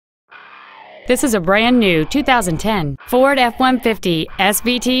This is a brand new 2010 Ford F-150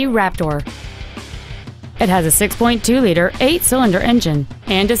 SVT Raptor. It has a 6.2-liter 8-cylinder engine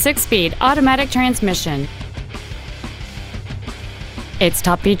and a 6-speed automatic transmission. Its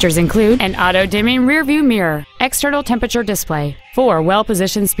top features include an auto-dimming rearview mirror, external temperature display, 4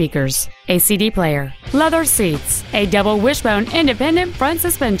 well-positioned speakers, a CD player, leather seats, a double wishbone independent front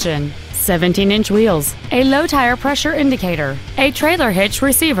suspension, 17-inch wheels, a low tire pressure indicator, a trailer hitch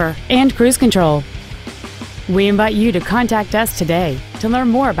receiver, and cruise control. We invite you to contact us today to learn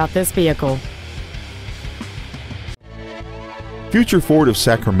more about this vehicle. Future Ford of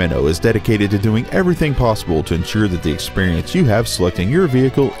Sacramento is dedicated to doing everything possible to ensure that the experience you have selecting your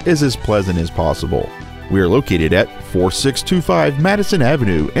vehicle is as pleasant as possible. We are located at 4625 Madison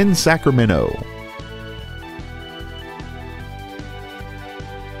Avenue in Sacramento.